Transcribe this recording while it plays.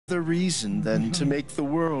other reason than to make the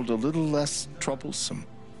world a little less troublesome.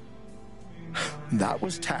 That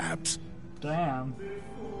was Tabs. Damn.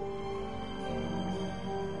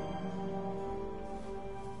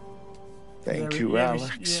 Thank you,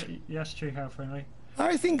 Alex. Yes, true, how friendly.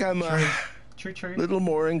 I think I'm a True. little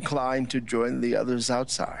more inclined to join the others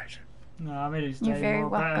outside. No, I made his day You're very more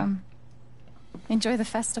welcome. Enjoy the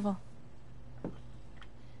festival.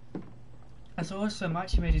 That's awesome. I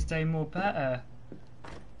actually made his day more better.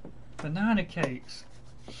 Banana cakes.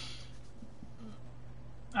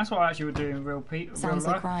 That's what I actually would do in real Sounds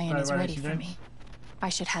life. like Ryan is ready for me. I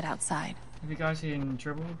should head outside. If you guys are in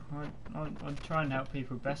trouble, I'll try and help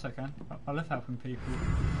people best I can. I love helping people.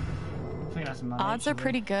 I think that's in my Odds are nature,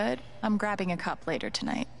 pretty good. I'm grabbing a cup later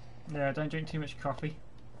tonight. Yeah, don't drink too much coffee.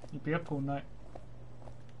 You'd be up all night.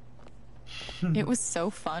 It was so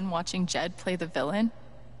fun watching Jed play the villain.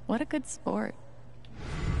 What a good sport.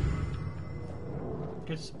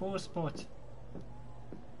 Good sport.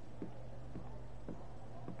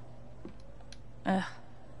 Ugh.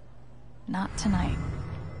 Not tonight.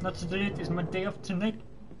 Not today, it's my day off tonight.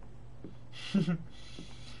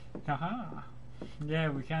 Haha. Yeah,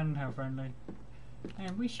 we can have friendly.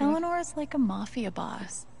 And we should. Eleanor's like a mafia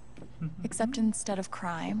boss. Except instead of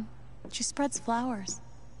crime, she spreads flowers.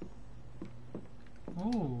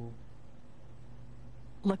 Ooh.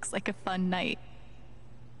 Looks like a fun night.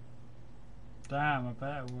 Damn, I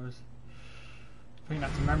bet it was. I think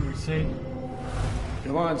that's a memory, see?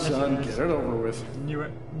 Come on, Yes, son, it get is. it over with. Knew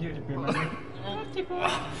it'd be a memory.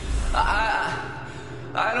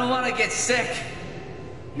 I don't want to get sick.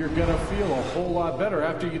 You're gonna feel a whole lot better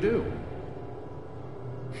after you do.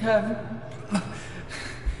 I'm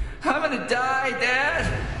gonna die, Dad.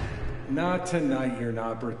 Not tonight, you're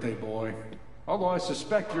not, birthday boy. Although I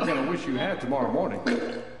suspect you're gonna wish you had tomorrow morning.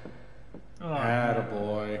 Oh,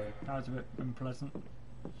 Attaboy. that was a bit unpleasant.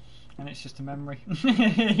 And it's just a memory.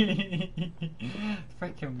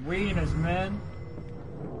 Freaking wieners, man.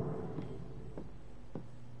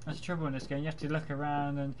 That's the trouble in this game. You have to look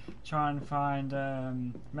around and try and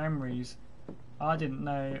find memories. I didn't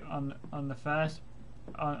know on the first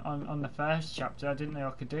chapter. I didn't know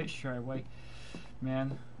I could do it straight away.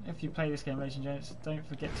 Man, if you play this game, ladies and gents, don't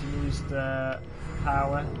forget to use the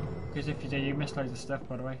power, because if you do, you miss loads of stuff.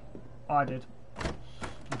 By the way, I did.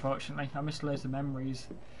 Unfortunately, I missed loads of memories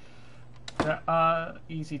that are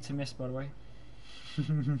easy to miss. By the way.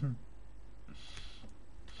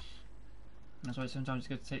 That's why sometimes it's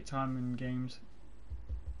good to take time in games.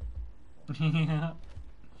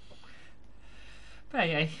 But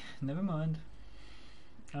hey, never mind.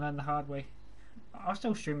 I learned the hard way. I'll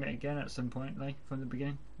still stream it again at some point, like from the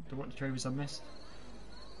beginning, to what the trailers I missed.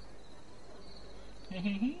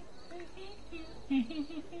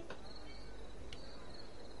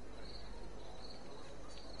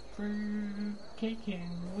 Fruit cake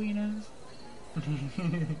and wieners.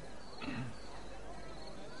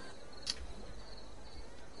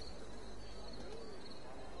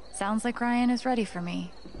 Sounds like Ryan is ready for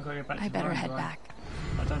me. I gotta go back to I better Ryan, head do I? back.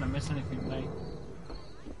 I don't want to miss anything, mate.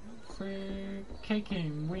 Fruit cake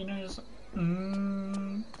and wieners.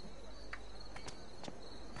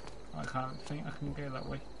 I can't think I can go that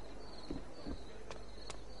way.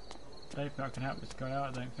 Don't think I can help this guy out,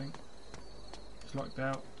 I don't think. It's locked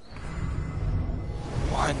out.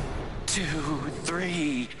 1, 2,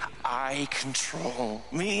 3. I control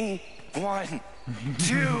me. 1,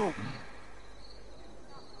 2.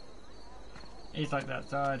 He's like that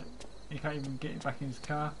side. He can't even get back in his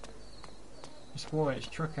car. I swore it's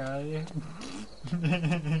truck earlier.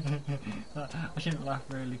 I shouldn't laugh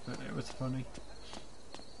really, but it was funny.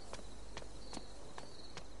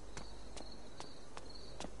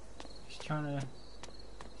 Just trying to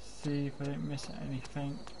see if I didn't miss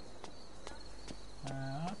anything.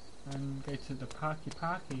 And go to the parky.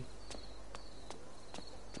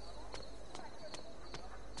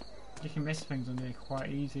 You can miss things on there quite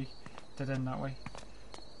easy. Dead end that way.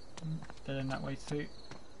 Dead end that way too.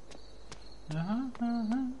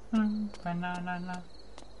 Banana.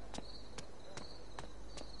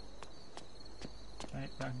 Okay,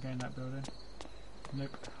 I can go in that building.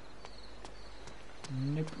 Nope.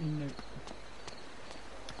 Nope.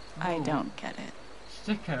 I Oh, don't get it.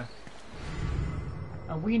 sticker.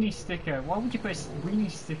 A weenie sticker. Why would you put a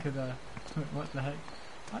weenie sticker there? What the heck?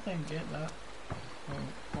 I don't get that.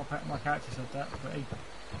 Well, my character said that, but hey.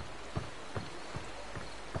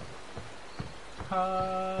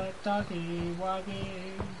 Hot doggy woggy.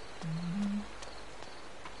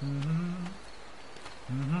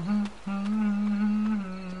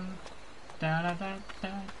 Da da da da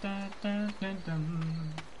da da da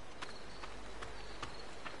dum.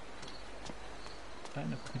 Don't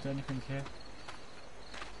know if I can do anything here.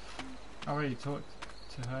 I already talked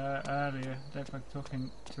to her earlier. Don't think I'm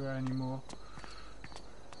talking to her anymore.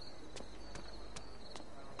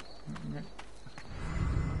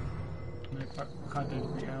 Nope, I can't do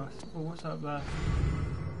anything else. Oh, what's up there?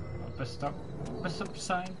 Oh, bus stop. Bus stop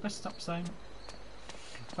sign. Bus stop sign.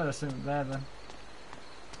 Well, there's something there then.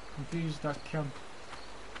 Confused.com.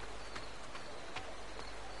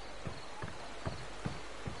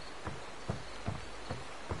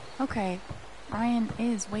 Okay, Ryan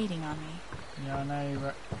is waiting on me. Yeah, I know,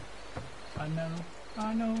 but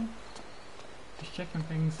I know. Just checking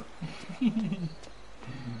things.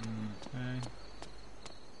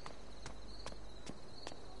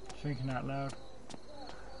 Thinking out loud.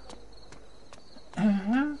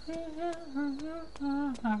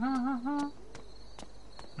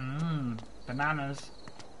 Bananas.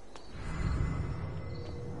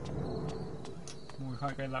 Oh, we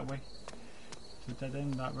can't go that way. It's a dead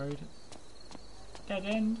end, that road. Dead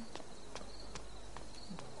end.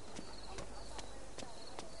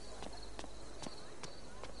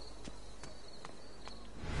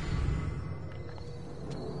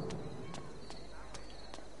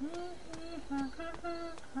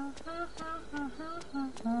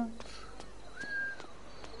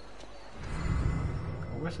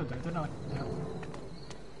 I whistled there, didn't I? Yeah.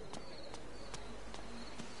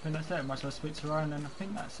 I think that's it. I might as well switch around, and I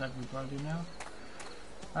think that's everybody now.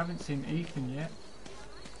 I haven't seen Ethan yet.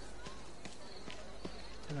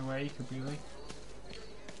 Don't know where he could be, like.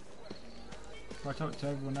 I talked to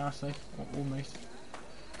everyone else, though. Or almost.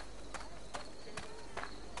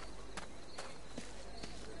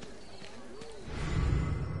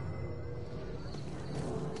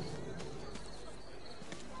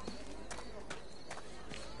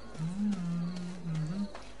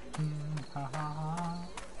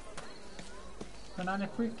 Banana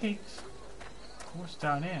fruitcakes. What's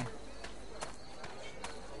down here?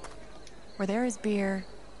 Where there is beer,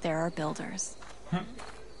 there are builders. I'm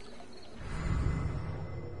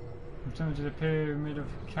turning to the pyramid of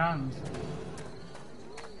cans.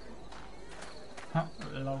 Huh,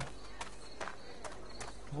 lol.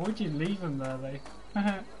 Why would you leave them there, though?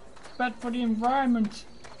 It's bad for the environment.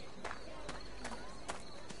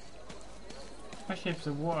 Especially if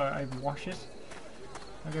the water overwashes.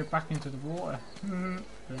 I go back into the water. Yeah.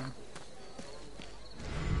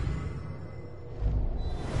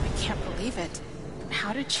 I can't believe it.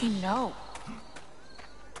 How did she know?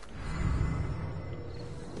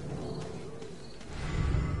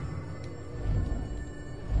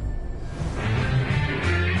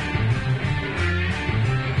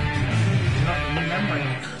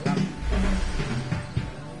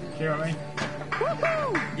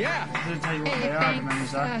 Yeah. I didn't tell you what they are, the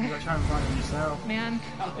memories are. You gotta try and find them yourself. Man,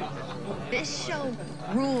 this show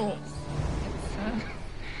rules.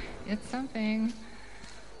 It's something.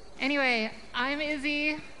 Anyway, I'm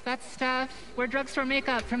Izzy. That's Steph. We're Drugstore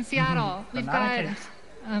Makeup from Seattle. We've got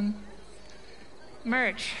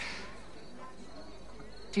merch.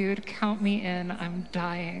 Dude, count me in. I'm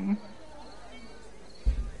dying.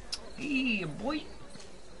 Hey, boy.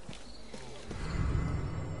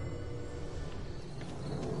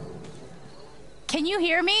 Can you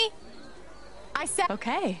hear me? I said...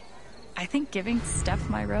 Okay. I think giving Steph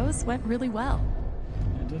my rose went really well.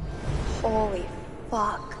 You did? Holy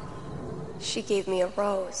fuck. She gave me a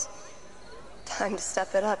rose. Time to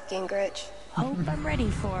step it up, Gingrich. Hope I'm ready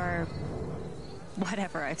for...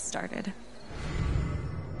 whatever I've started.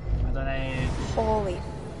 I don't know. Holy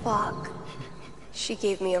fuck. She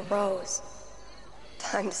gave me a rose.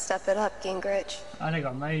 Time to step it up, Gingrich. I think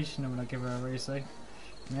I'm emotional when I give her a race, though.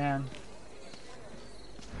 Man.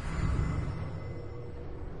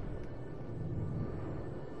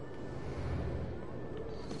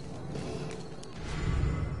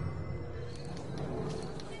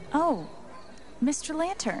 Oh, Mr.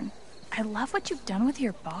 Lantern. I love what you've done with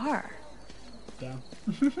your bar. Damn.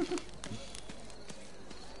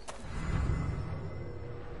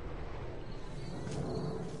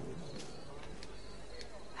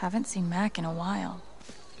 Haven't seen Mac in a while.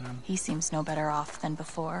 Damn. He seems no better off than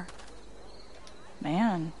before.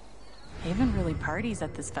 Man, Haven really parties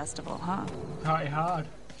at this festival, huh? Party hard.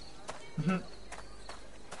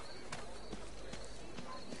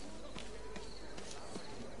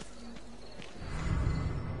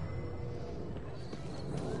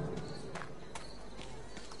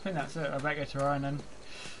 I think that's it. I better get to Ryan then.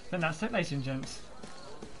 I think that's it, ladies and gents.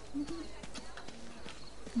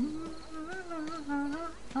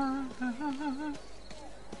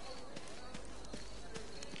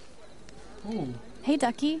 Ooh. Hey,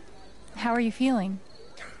 Ducky. How are you feeling?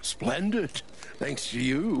 Splendid. Thanks to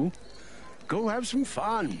you. Go have some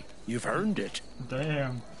fun. You've earned it.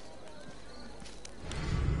 Damn.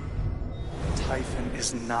 Typhon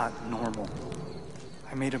is not normal.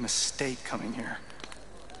 I made a mistake coming here.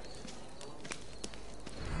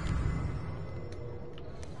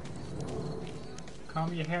 Call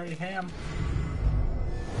me a hairy ham.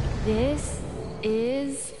 This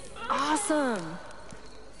is awesome.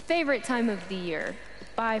 Favorite time of the year,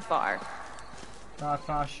 by far. By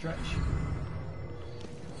far stretch.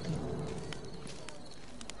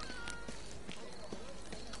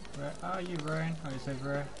 Where are you, Ryan? Oh, it's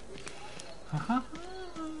over here.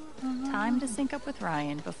 Time to sync up with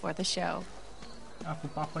Ryan before the show. Apple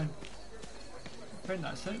popping. I think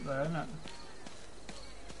that's it there, isn't it?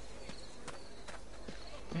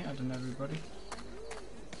 I think I've done everybody.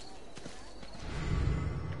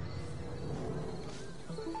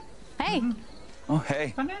 Hey! Oh,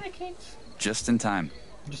 hey. Banana cakes! Just in time.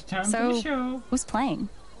 Just time for So, the show. who's playing?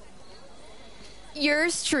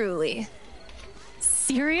 Yours truly.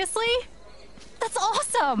 Seriously? That's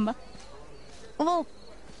awesome! Well,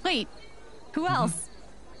 wait. Who else?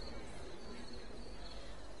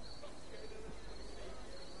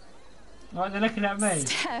 Like, they're looking at me.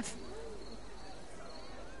 Steph.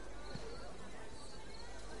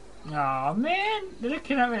 Aw, man! They're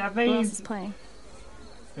looking at me like Who else these. is playing?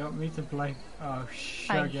 They want me to play. Oh, I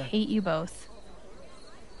sugar. hate you both.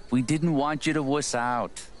 We didn't want you to wuss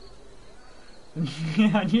out.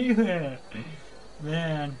 I knew it.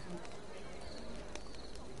 Man.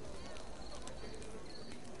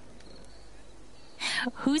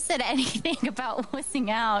 Who said anything about wussing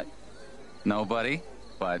out? Nobody,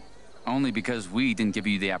 but only because we didn't give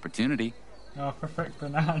you the opportunity. Oh, perfect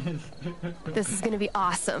bananas. This is gonna be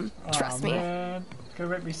awesome. Trust me. Man. Gonna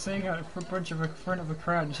make me sing out in front of a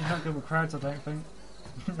crowd, and she's not good with crowds, I don't think.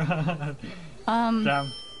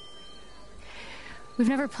 Damn. We've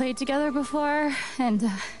never played together before, and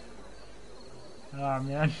Oh,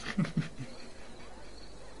 man.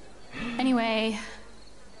 anyway,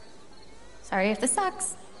 sorry if this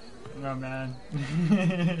sucks. Oh, man.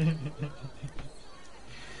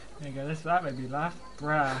 There you go, that made me laugh.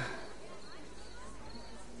 Bruh.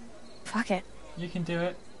 Fuck it. You can do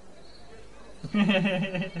it.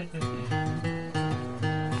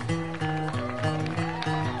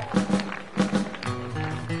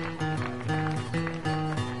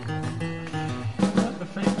 What the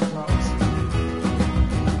fake clocks?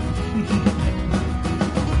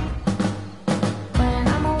 When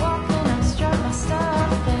I'm a walking, I strut my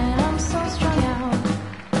stuff, and I'm so strung out.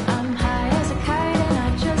 I'm high as a kite, and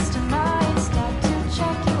I just might stop to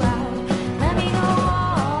check you out. Let me go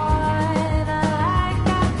on, I like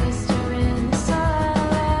that blister in the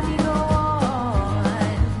sun. Let me go on.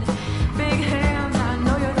 Big hands, I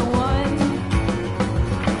know you're the one.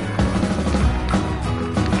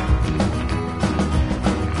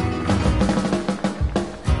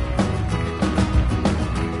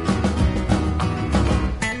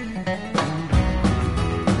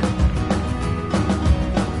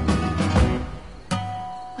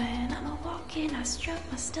 When I'm a walking, I strut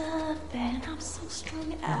my stuff, and I'm so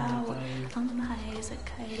strung out. I'm high as a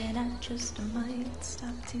kite, and I just might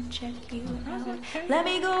stop to check you out. Let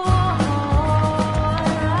me go on,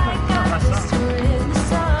 like a blister in the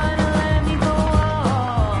sun. Let me go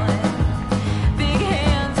on. Big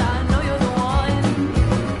hands, I know you're the one.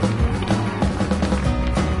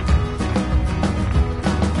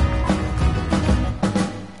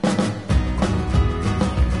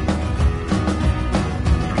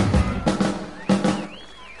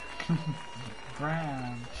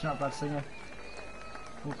 Brown. She's not a bad singer.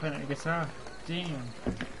 We'll play a guitar. Damn.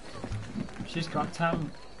 She's got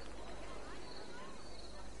talent.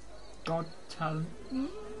 Got talent.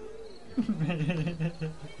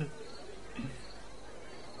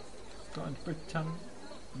 Got a big talent.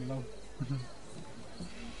 Love.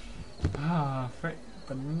 Ah, frick.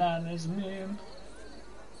 Bananas, man.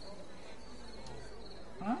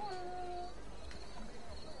 Ah.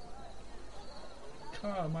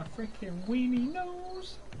 Oh, my freaking weenie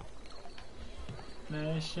nose.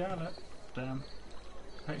 There's Charlotte. Damn.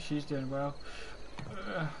 Hope she's doing well.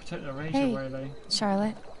 Took the race Hey, away though.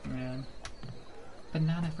 Charlotte. Man.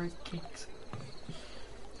 Banana fruit cakes.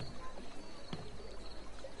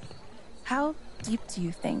 How deep do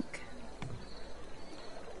you think?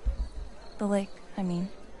 The lake, I mean.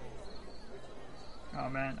 Oh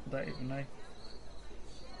man, I don't even know.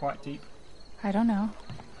 Quite deep. I don't know.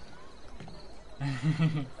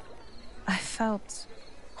 I felt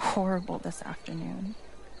horrible this afternoon.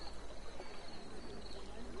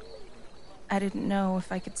 I didn't know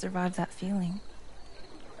if I could survive that feeling.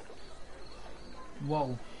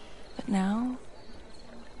 Whoa. But now,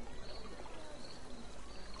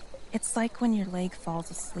 It's like when your leg falls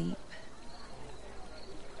asleep.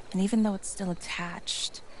 And even though it's still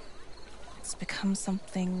attached, it's become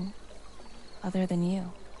something other than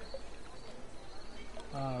you.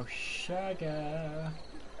 Oh, sugar.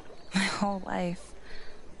 My whole life,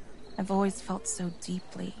 I've always felt so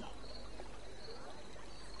deeply.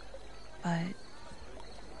 But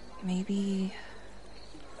maybe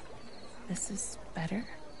this is better?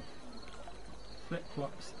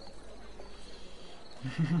 Flip-flops.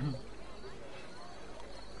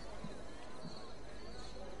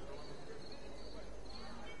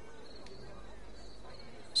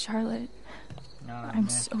 Charlotte, Oh, I'm man.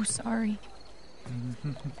 so sorry.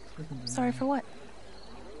 Sorry for what?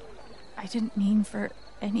 I didn't mean for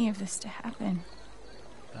any of this to happen.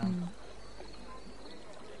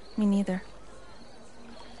 Me neither.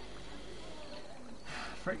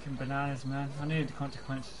 Freaking bananas, man. I needed the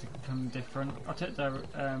consequences to become different. I took their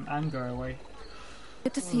anger away.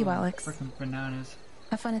 Good to see you, Alex. Freaking bananas.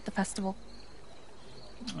 Have fun at the festival.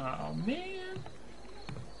 Oh, man.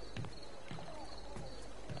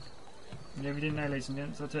 Yeah, if you didn't know, ladies and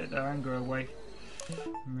gents, I took their anger away.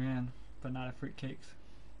 Man, banana fruitcakes.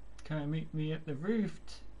 Come and meet me at the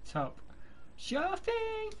rooftop.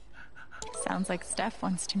 Shopping! Sounds like Steph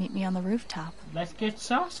wants to meet me on the rooftop. Let's get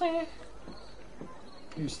saucy!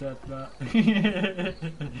 Who said that?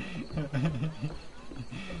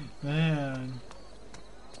 Man.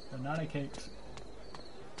 Banana cakes.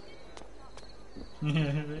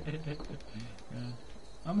 Yeah.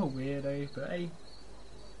 I'm a weirdo, but hey.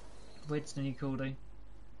 Weird's the new cool day.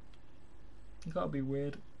 You gotta be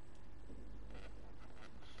weird.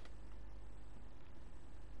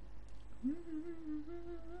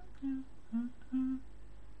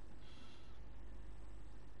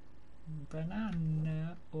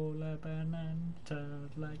 Banana, all a banana,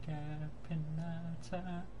 like a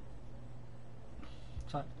pinata.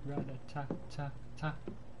 Ta rada ta ta ta.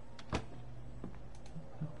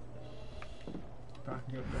 But I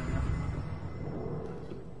can go up there now.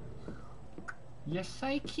 Yes,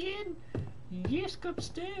 I can. Yes, go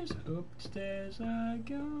upstairs. Upstairs I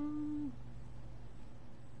go.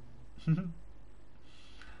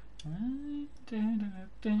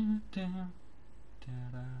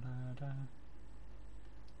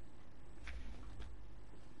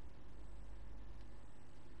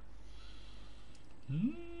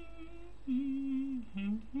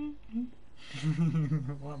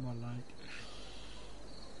 What am I like?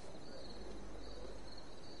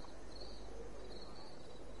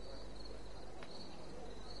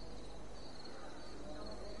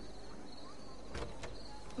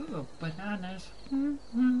 Ooh, bananas.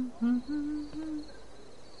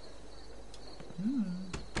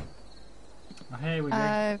 Oh, here we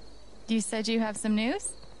go. You said you have some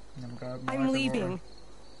news? I'm leaving.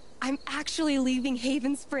 I'm actually leaving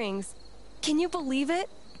Haven Springs. Can you believe it?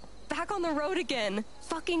 Back on the road again.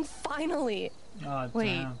 Fucking finally. Oh,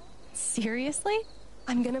 Wait, damn. seriously?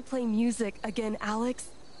 I'm gonna play music again, Alex.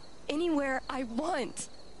 Anywhere I want.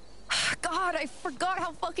 God, I forgot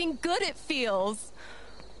how fucking good it feels.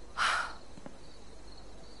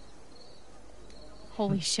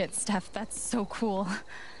 Holy shit, Steph, that's so cool.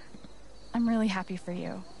 I'm really happy for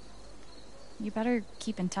you. You better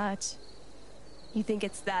keep in touch. You think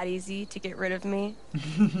it's that easy to get rid of me?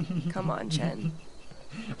 Come on, Chen.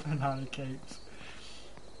 Banana cakes.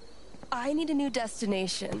 I need a new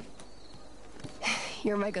destination.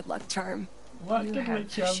 You're my good luck charm. What You good luck have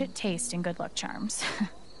charm? shit taste in good luck charms.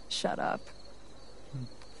 Shut up.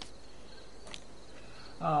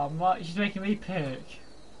 Oh, Mark, she's making me pick.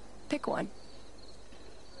 Pick one.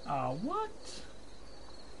 Oh, what?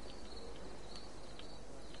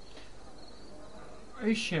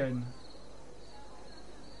 Ocean.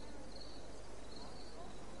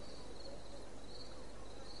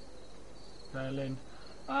 Berlin.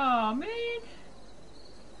 Oh, man.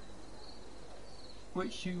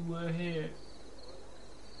 Wish you were here.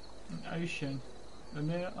 An ocean. The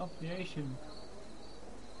middle of the ocean.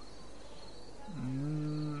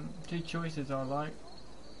 Two choices I like.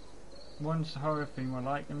 One's the horror thing I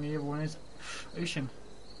like, and the other one is ocean.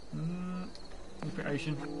 Look at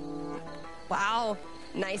ocean. Wow,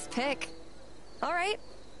 nice pick. All right,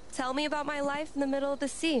 tell me about my life in the middle of the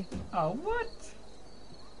sea. Oh, what?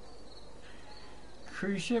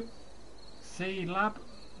 Cruise ship? Sea lab?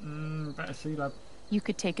 Better sea lab. You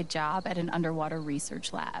could take a job at an underwater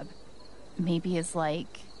research lab. Maybe as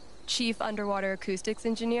like... Chief Underwater Acoustics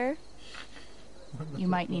Engineer? You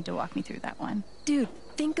might need to walk me through that one. Dude,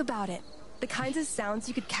 think about it. The kinds of sounds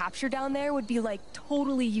you could capture down there would be like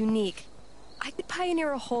totally unique. I could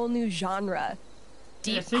pioneer a whole new genre.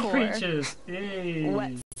 Deep Sea core. creatures. Yay.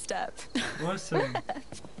 Wet step. Awesome.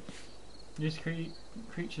 Use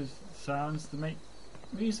creatures' sounds to make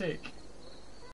music.